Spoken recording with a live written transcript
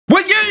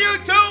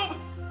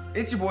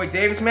It's your boy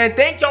Davis, man.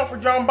 Thank y'all for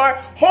dropping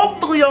by.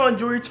 Hopefully y'all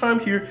enjoy your time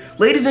here.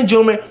 Ladies and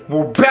gentlemen,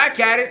 we're back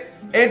at it.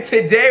 And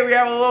today we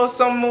have a little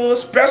something a little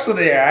special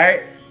today,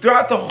 alright?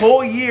 Throughout the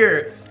whole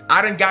year,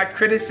 I done got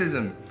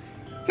criticism.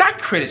 Not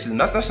criticism,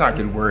 that's not a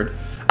good word.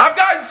 I've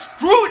gotten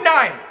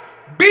scrutinized,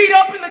 beat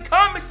up in the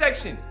comment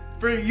section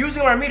for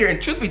using my meter.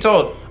 And truth be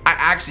told, I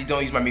actually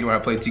don't use my meter when I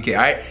play 2K,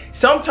 alright?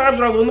 Sometimes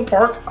when I load in the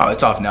park, oh,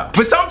 it's off now.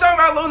 But sometimes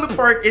when I load in the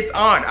park, it's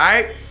on,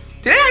 alright?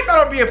 Today I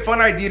thought it would be a fun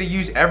idea to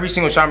use every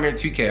single shot meter in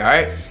 2K,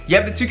 alright? You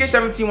have the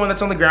 2K17 one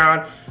that's on the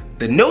ground,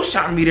 the no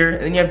shot meter,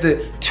 and then you have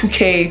the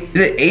 2K, is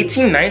it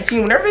 18,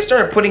 19? Whenever they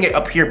started putting it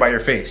up here by your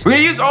face. We're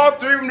gonna use all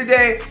three of them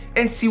today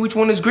and see which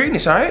one is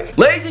greatness, alright?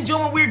 Ladies and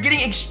gentlemen, we're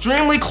getting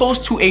extremely close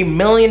to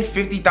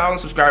 1,050,000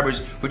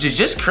 subscribers, which is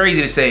just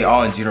crazy to say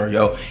all in general,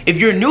 yo. If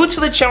you're new to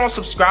the channel,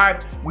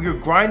 subscribe. We are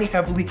grinding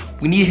heavily.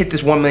 We need to hit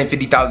this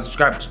 1,050,000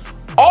 subscribers.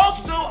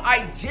 Also,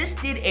 I just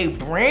did a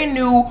brand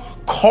new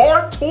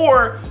car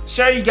tour,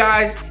 show you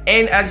guys,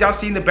 and as y'all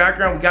see in the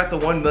background, we got the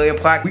 1 million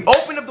plaque. We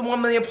opened up the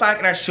 1 million plaque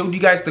and I showed you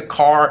guys the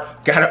car,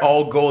 got it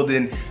all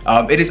golden.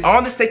 It is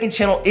on the second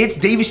channel, it's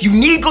Davis. You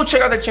need to go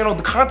check out that channel.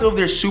 The content over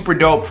there is super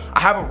dope.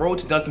 I have a road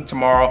to Dunkin'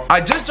 tomorrow.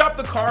 I just dropped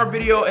the car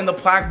video and the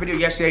plaque video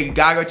yesterday. You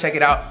gotta go check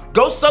it out.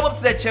 Go sub up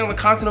to that channel. The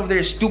content over there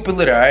is stupid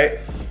lit, all right?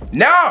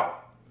 Now,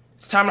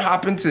 it's time to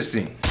hop into this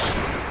thing.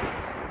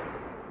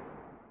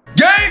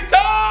 Game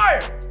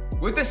time!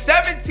 With the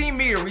 17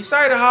 meter, we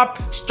decided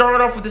to start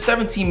off with the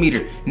 17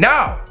 meter.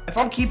 Now, if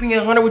I'm keeping it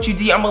 100 with you,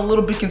 D, I'm a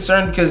little bit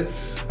concerned because,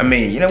 I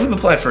mean, you know, we've been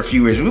playing for a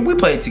few years. We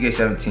played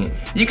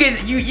 2K17.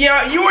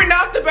 You are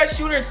not the best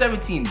shooter in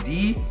 17,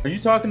 D. Are you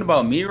talking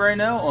about me right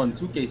now on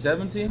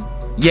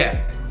 2K17?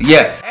 Yeah.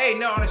 Hey,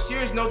 no, on a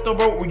serious note though,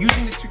 bro, we're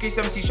using the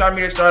 2K17 shot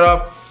meter to start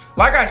off.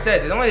 Like I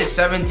said, there's only the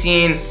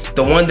 17,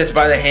 the one that's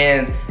by the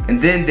hands, and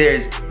then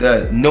there's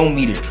the no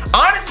meter.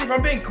 Honestly, if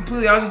I'm being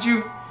completely honest with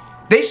you,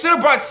 they should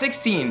have brought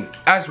 16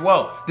 as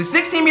well. The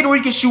 16 meter where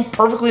you can shoot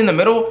perfectly in the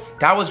middle,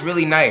 that was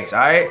really nice, all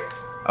right?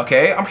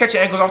 Okay, I'm catching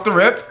angles off the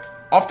rip.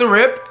 I'm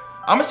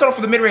gonna start off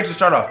with the mid-range to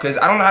start off because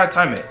I don't know how to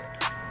time it.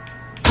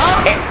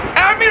 And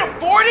I made a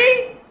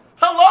 40?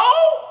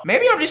 Hello?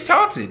 Maybe I'm just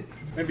talented.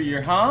 Maybe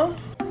you're, huh?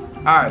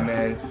 All right,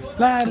 man.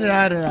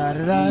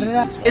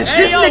 Is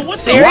this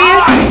what's serious?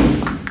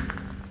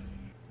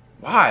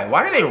 Why?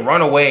 Why did they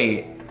run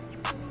away?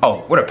 Oh,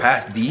 what a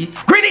pass, D.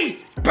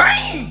 Gritties!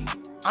 Bang!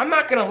 I'm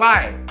not gonna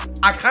lie,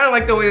 I kind of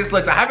like the way this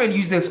looks. I haven't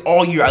used this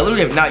all year. I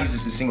literally have not used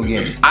this in a single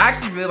game. I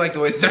actually really like the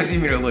way the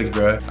 17 meter looks,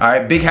 bro. All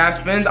right, big half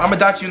spins. I'm gonna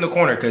dot you in the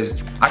corner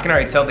because I can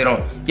already tell they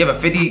don't. You have a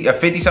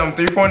 50 something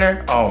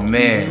three-pointer? Oh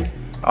man,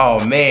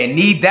 oh man,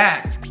 need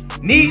that.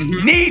 Need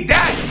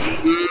that.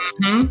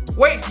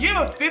 Wait, so you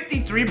have a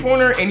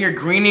 53-pointer and you're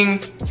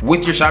greening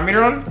with your shot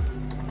meter on?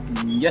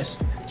 Yes.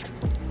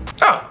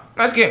 Oh,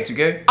 nice game,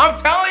 2K.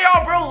 I'm telling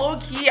y'all, bro, low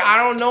key, I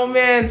don't know,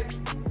 man.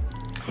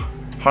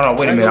 Hold on,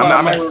 wait a minute.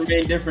 I might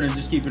remain different and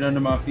just keep it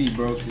under my feet,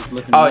 bro. It's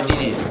looking. Oh,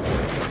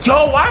 GG.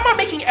 Yo, why am I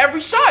making every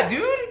shot,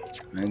 dude?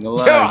 I ain't gonna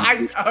lie. Yo,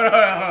 hold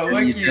on.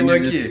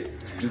 Look key.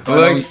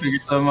 Finally figure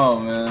something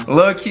out, man.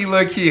 Look key.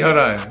 Hold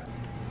on.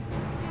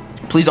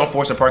 Please don't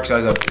force a park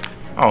size up.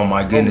 Oh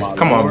my goodness.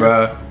 Come on,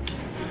 bro.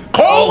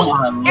 Cold,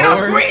 and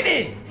I'm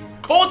greening.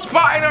 Cold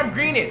spot and I'm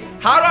greening.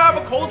 How do I have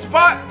a cold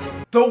spot?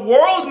 The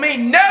world may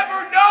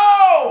never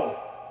know.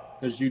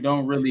 Because you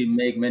don't really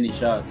make many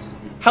shots.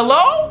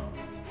 Hello?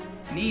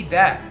 Need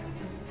that.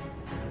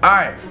 All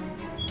right,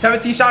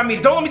 17 shot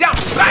meter. Don't let me down.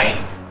 Bang!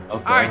 Okay, all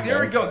right,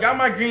 there we go. Got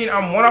my green.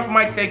 I'm one off of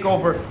my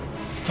takeover.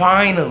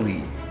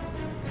 Finally.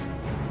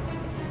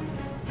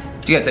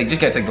 Just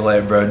gotta take the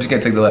lead, bro. Just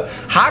gotta take the lead.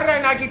 How did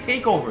I not get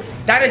takeover?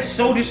 That is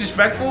so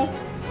disrespectful.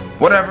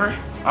 Whatever.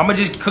 I'm gonna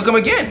just cook him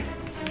again.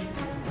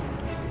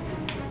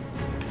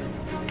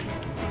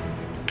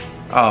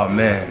 Oh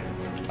man.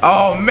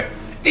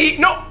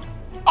 No.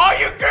 Oh,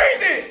 you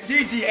crazy!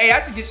 GG. Hey,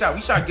 that's a good shot.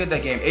 We shot good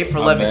that game. 8 for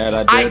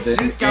 11. I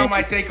just got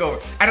my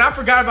takeover, and I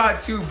forgot about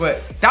it too.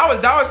 But that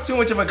was too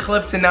much of a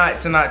clip to not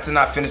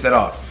finish that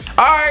off.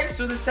 All right,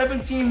 so the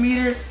 17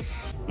 meter.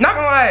 Not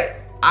gonna lie,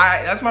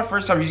 that's my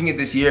first time using it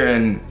this year,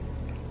 and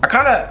I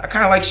kind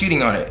of like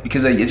shooting on it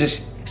because it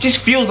just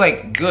feels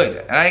like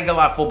good, and I ain't got a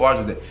lot of full bars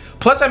with it.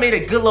 Plus, I made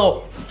a good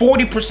little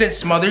 40%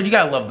 smothered. You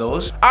gotta love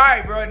those. All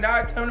right, bro. Now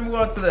it's time to move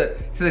on to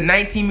the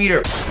 19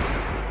 meter.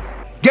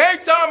 Game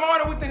time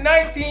on it with the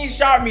 19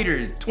 shot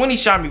meter, 20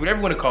 shot meter, whatever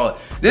you want to call it.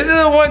 This is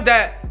the one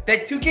that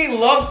 2K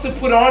loves to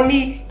put on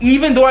me,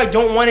 even though I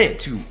don't want it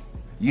to.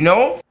 You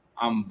know?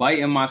 I'm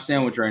biting my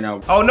sandwich right now.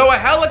 Oh no, a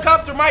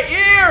helicopter, my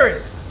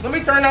ears! Let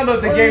me turn on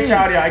the game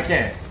chat here, I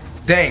can't.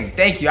 Dang,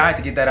 thank you, I had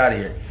to get that out of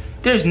here.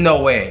 There's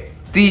no way.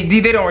 They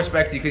don't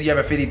respect you because you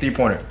have a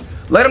 53-pointer.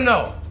 Let them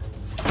know.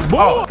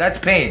 Oh, that's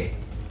pain.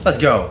 Let's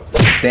go.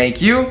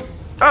 Thank you.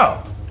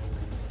 Oh.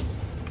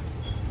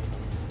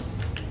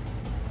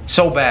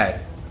 So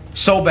bad.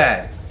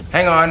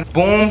 Hang on.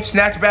 Boom,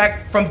 snatch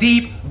back from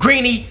deep,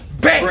 greeny,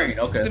 bang. Green,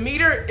 okay. The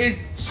meter is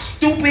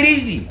stupid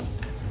easy.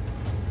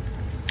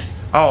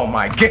 Oh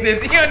my goodness,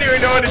 he don't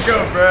even know where to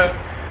go, bro.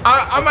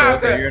 I'm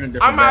gonna you're in a have to.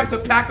 different I'm gonna have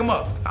bag to pack him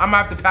up. I'm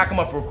gonna have to pack him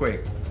up real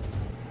quick.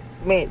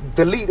 Man,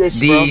 delete this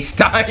shit, The bro.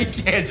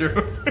 Stein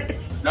Andrew.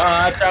 No,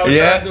 I try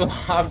Yeah. to do a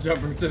hop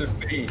jumper to the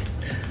feet.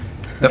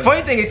 The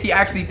funny thing is, he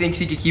actually thinks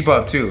he could keep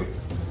up too,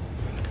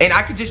 and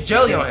I could just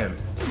jelly on him.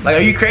 Like,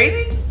 are you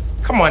crazy?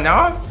 Come on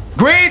now.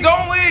 Greens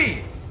only.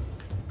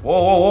 Whoa,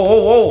 whoa, whoa,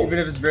 whoa, whoa. Even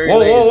if it's very Whoa,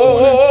 late. whoa, it's whoa, whoa,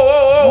 going in. whoa, whoa,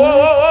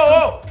 whoa,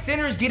 whoa, whoa, whoa.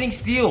 Center's getting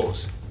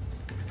steals.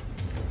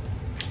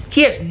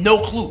 He has no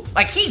clue.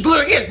 Like, he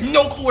has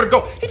no clue where to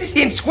go. He's just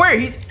hitting square.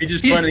 He's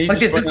running- he like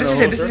just this. running This is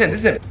the him. whole This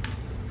is him.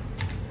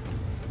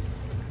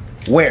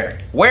 Where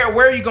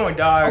are you going,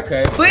 dog?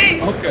 Okay.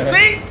 Please, Okay.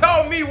 please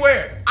tell me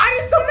where. I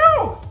just don't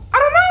know. I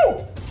don't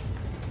know.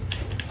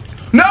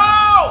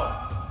 No!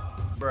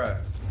 Bruh.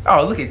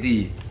 Oh, look at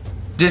D.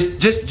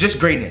 Just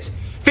greatness.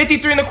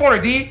 53 in the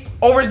corner, D.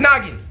 Over his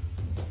noggin.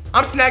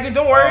 I'm snagging,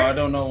 don't Oh, worry. I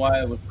don't know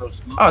why it was so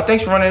slow. Oh,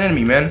 thanks for running into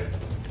me, man.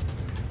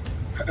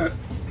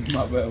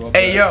 My bad.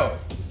 Hey, yo.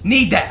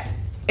 Need that.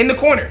 In the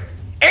corner.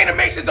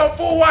 Animation's on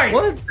full white.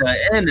 What the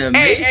animation?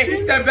 Hey,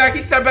 he stepped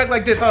back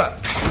like this, huh?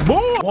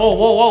 Whoa,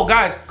 whoa, whoa,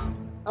 guys.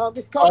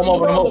 Just talk to me I'm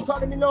over the normal. hole. Talk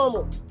to me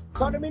normal.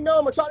 Talk to me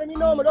normal. Talk to me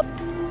normal.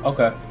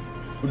 Okay.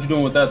 What you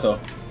doing with that though?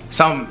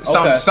 Something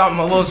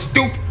a little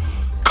stupid.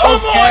 Come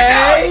on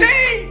now,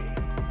 Okay. D.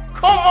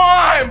 Come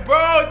on,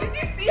 bro. Did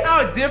you see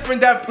how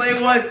different that play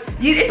was?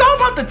 It's all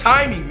about the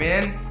timing,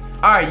 man.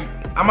 All right,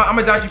 I'm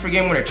gonna dodge you for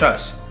game winner,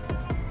 trust.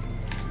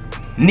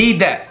 Need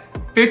that.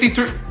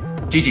 53.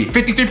 GG.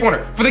 53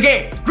 pointer for the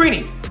game.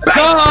 Greeny.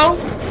 Bang.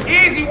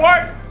 Easy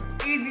work.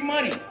 Easy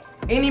money.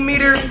 Any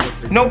meter,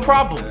 no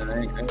problem. Man,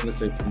 I ain't gonna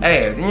say too much.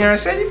 Hey, you know what I'm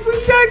saying?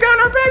 We got on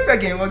our back that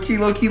game. Low key,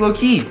 low key, low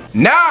key.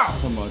 Now,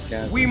 Come on,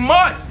 Cat. we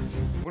must.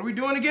 What are we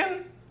doing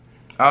again?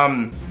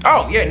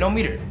 Oh yeah, no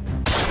meter.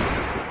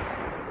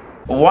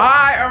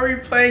 Why are we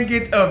playing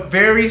against a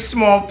very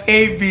small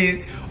paint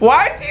piece?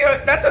 Why is he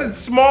that's a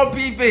small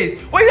P base.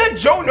 Wait, is that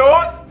Joe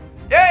North?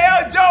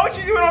 Yeah, yo, Joe, what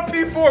you doing on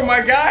P4,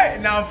 my guy?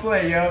 Now I'm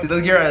playing, yo.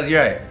 Let's get right, let's get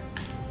right.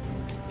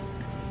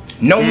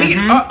 No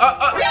meter,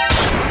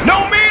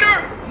 no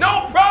meter,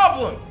 no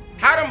problem.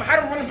 Had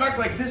him running back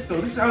like this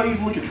though. This is how he was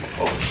looking.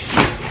 Oh.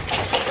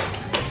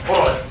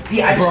 Hold on.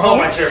 Yeah, I just stole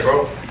my chair,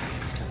 bro.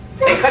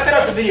 Hey, cut that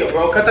out the video,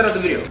 bro. Cut that out the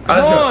video.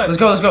 Let's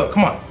go.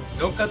 Come on.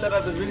 Don't cut that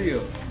out the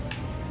video.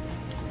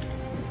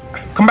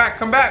 Come back.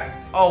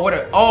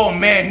 Oh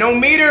man, no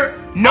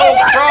meter, no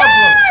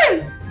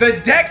problem. The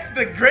deck's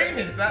the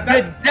greatness.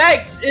 The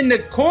deck's in the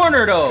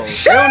corner though.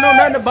 They don't know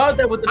nothing about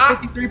that with the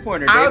 53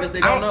 pointer, Davis. They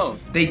don't know.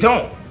 They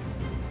don't.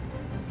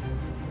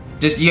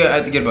 Just I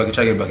have to get a bucket.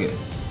 Try to get a bucket.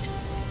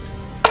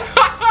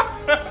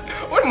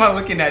 What am I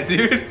looking at,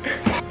 dude?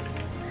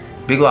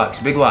 Big locks.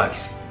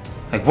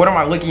 Like, what am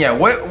I looking at?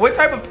 What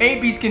type of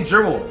paint piece can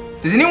dribble?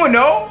 Does anyone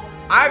know?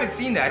 I haven't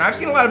seen that. I've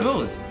seen a lot of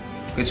builds.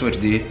 Good switch,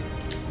 D.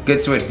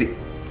 Good switch, D.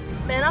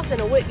 Man, I'm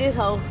finna whip this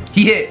hoe.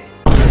 He hit.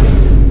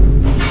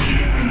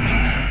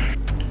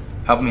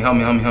 Help me.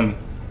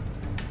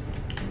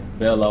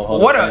 Bail out.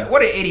 What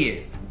an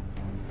idiot.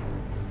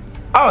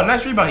 Oh,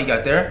 nice rebound he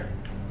got there.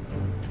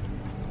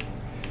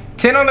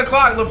 10 on the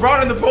clock.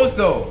 LeBron in the post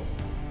though.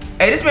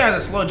 Hey, this man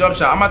has a slow jump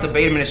shot. I'm about to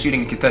bait him in the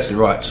shooting and contested.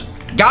 Watch.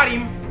 Got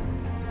him.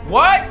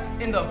 What?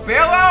 In the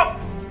bailout?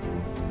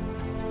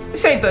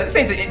 This ain't the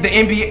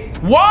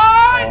NBA. What?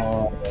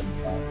 Oh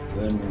my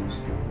goodness.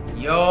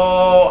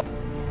 Yo.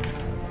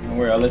 Don't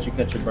worry, I'll let you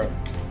catch your breath.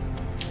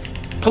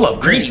 Pull up,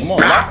 Greeny. Come on,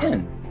 lock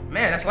in.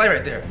 Man, that's light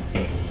right there.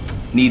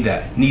 Need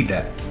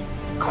that.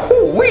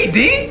 Cool. Wait,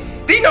 D?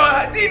 D know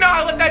how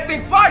to let that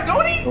thing fly,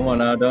 don't he? Come on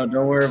now, don't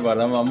worry about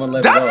it. I'm gonna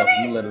let Doesn't it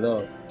he? I'm gonna let it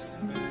go.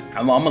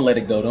 I'm gonna let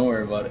it go. Don't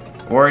worry about it.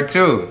 Word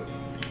two.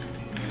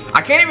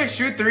 I can't even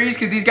shoot threes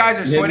because these guys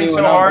are You hit sweating me so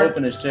when I'm hard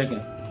open as chicken.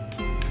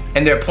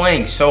 and they're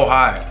playing so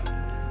high.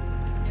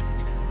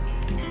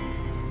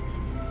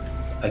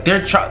 Like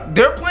they're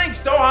playing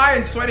so high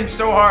and sweating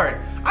so hard.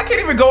 I can't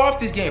even go off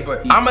this game, but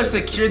I'm gonna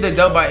secure the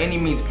dub by any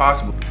means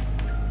possible.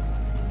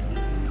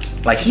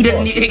 Like he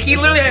he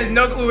literally has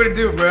no clue what to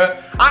do, bro.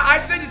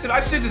 I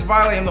should just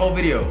violate him the whole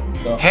video.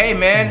 Go. Hey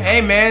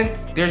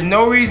man, there's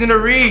no reason to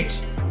reach.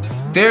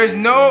 There's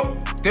no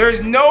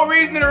reason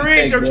to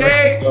reach,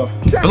 okay?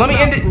 But let me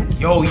end it.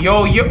 Yo, you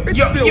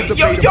see what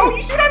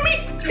I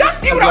mean?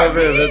 Y'all see what I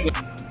mean?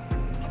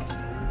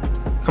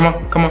 Come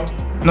on.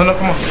 No,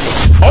 come on.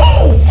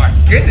 Oh my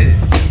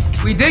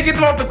goodness. We did get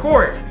them off the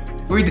court.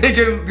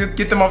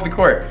 Get them off the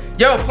court.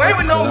 Yo, playing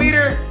with no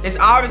meter is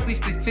obviously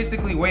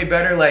statistically way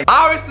better. Like,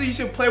 obviously you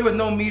should play with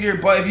no meter,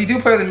 but if you do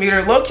play with a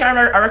meter, low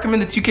camera, I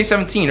recommend the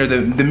 2K17 or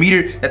the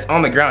meter that's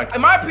on the ground.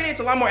 In my opinion,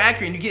 it's a lot more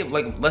accurate and you get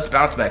like less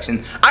bounce backs.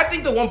 And I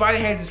think the one by the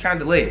hands is kind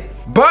of delayed.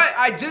 But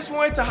I just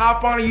wanted to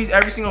hop on and use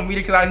every single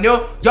meter because I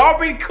know y'all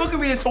been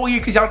cooking me this whole year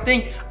because y'all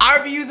think I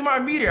be using my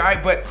meter, all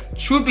right? But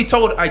truth be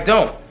told, I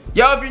don't.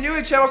 Yo, if you're new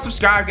to the channel,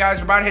 subscribe, guys.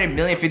 We're about to hit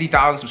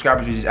 1,050,000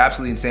 subscribers, which is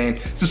absolutely insane.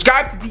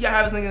 Subscribe to D. I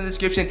have his link in the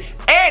description.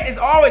 And as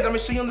always, I'm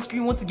gonna show you on the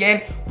screen once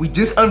again. We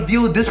just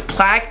unveiled this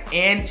plaque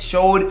and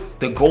showed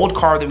the gold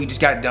card that we just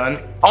got done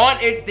on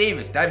It's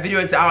Davis. That video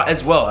is out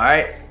as well, all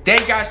right?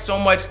 Thank you guys so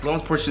much. Long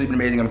Sports has been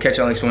amazing. I'm catching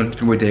you on the next one. It's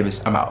been Boy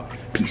Davis. I'm out.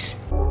 Peace.